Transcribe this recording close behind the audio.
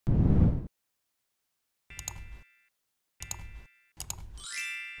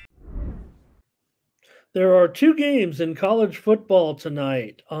There are 2 games in college football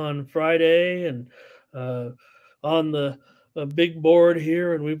tonight on Friday and, uh, on the, big board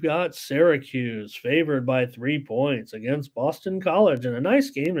here, and we've got Syracuse favored by 3 points against Boston College, and a nice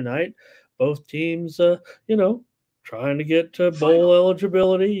game tonight. Both teams, you know, trying to get to bowl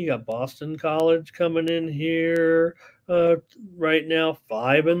eligibility. You got Boston College coming in here, uh, right now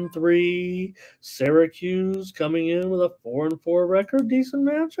 5-3. Syracuse coming in with a 4-4 record. Decent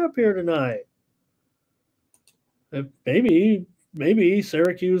matchup here tonight. Maybe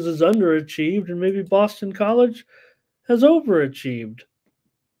Syracuse has underachieved and maybe Boston College has overachieved.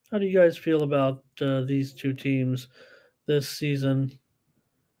 How do you guys feel about these two teams this season?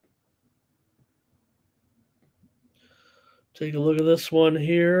 Take a look at this one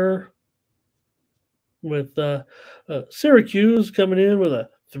here with Syracuse coming in with a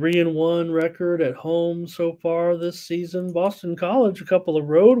 3-1 record at home so far this season. Boston College, a couple of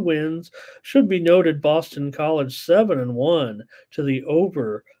road wins. Should be noted Boston College 7-1 to the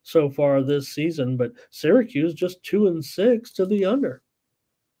over so far this season, but Syracuse just 2-6 to the under.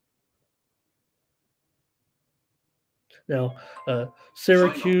 Now,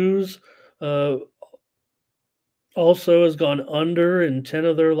 Syracuse also has gone under in 10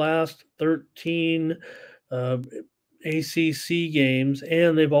 of their last 13 uh, ACC games,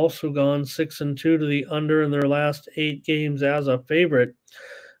 and they've also gone 6-2 to the under in their last 8 games as a favorite.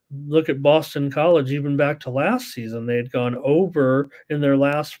 Look at Boston College, even back to last season. They had gone over in their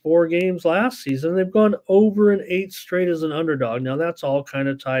last 4 games last season. They've gone over in 8 straight as an underdog. Now, that's all kind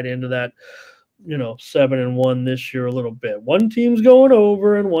of tied into that 7-1 this year a little bit. One team's going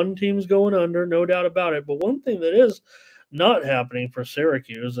over and one team's going under, no doubt about it. But one thing that is not happening for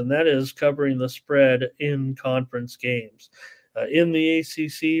Syracuse, and that is covering the spread in conference games. In the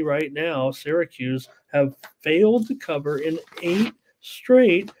ACC right now, Syracuse have failed to cover in 8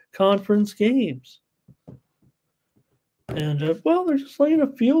 straight conference games. And, they're just laying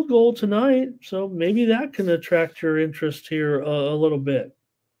a field goal tonight, so maybe that can attract your interest here a little bit.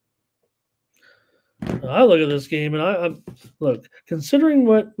 I look at this game and I look, considering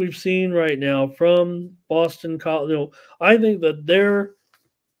what we've seen right now from Boston College, I think that their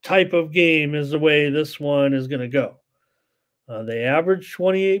type of game is the way this one is going to go. They average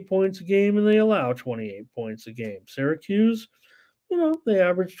 28 points a game and they allow 28 points a game. Syracuse, they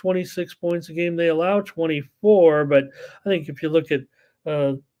average 26 points a game. They allow 24, but I think if you look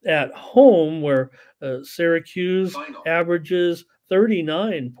at home, where Syracuse averages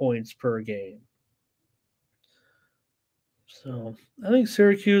 39 points per game. So I think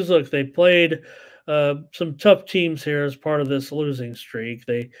Syracuse, look, they played some tough teams here as part of this losing streak.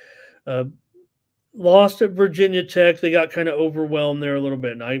 They uh, lost at Virginia Tech. They got kind of overwhelmed there a little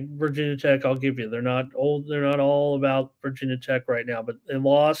bit. And Virginia Tech, I'll give you, they're not old. They're not all about Virginia Tech right now, but they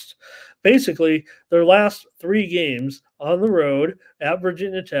lost basically their last 3 games on the road at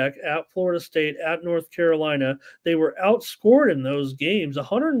Virginia Tech, at Florida State, at North Carolina. They were outscored in those games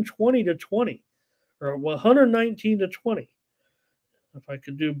 120-20 or 119-20. If I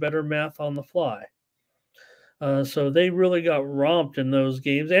could do better math on the fly. So they really got romped in those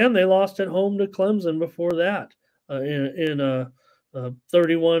games, and they lost at home to Clemson before that in a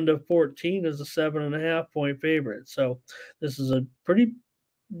 31-14 as a 7.5 point favorite. So this is a pretty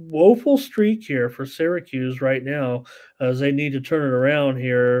woeful streak here for Syracuse right now, as they need to turn it around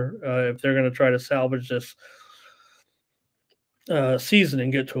here if they're going to try to salvage this season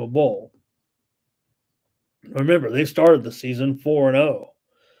and get to a bowl. Remember, they started the season 4-0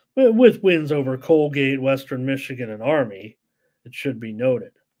 with wins over Colgate, Western Michigan, and Army. It should be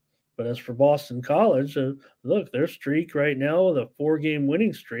noted. But as for Boston College, look, their streak right now with a 4-game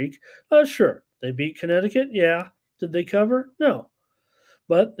winning streak. Sure, they beat Connecticut. Yeah. Did they cover? No.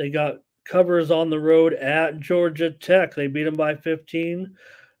 But they got covers on the road at Georgia Tech. They beat them by 15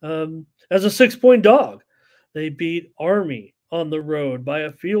 as a 6-point dog. They beat Army on the road by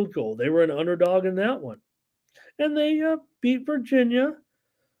a field goal. They were an underdog in that one. And they beat Virginia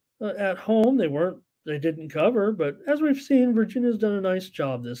at home. They didn't cover, but as we've seen, Virginia's done a nice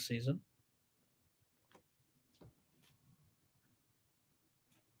job this season.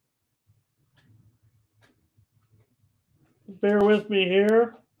 Bear with me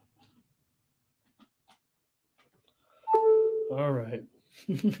here. All right.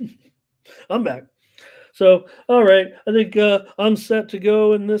 I'm back. So, all right. I think I'm set to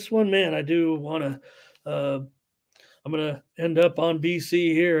go in this one. Man, I do want to. I'm going to end up on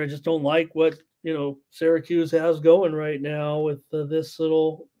BC here. I just don't like what Syracuse has going right now with this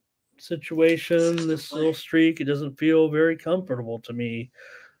little situation, this little streak. It doesn't feel very comfortable to me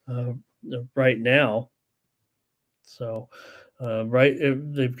right now. So right?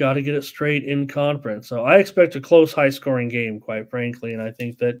 They've got to get it straight in conference. So I expect a close, high scoring game, quite frankly. And I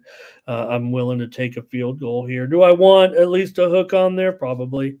think that I'm willing to take a field goal here. Do I want at least a hook on there?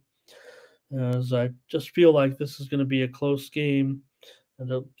 Probably. As I just feel like this is going to be a close game. And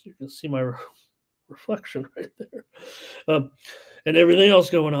you can see my reflection right there. And everything else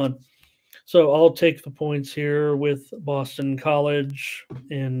going on. So I'll take the points here with Boston College.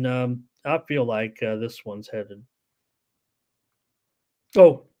 And I feel like this one's headed.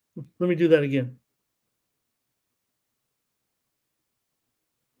 Oh, let me do that again.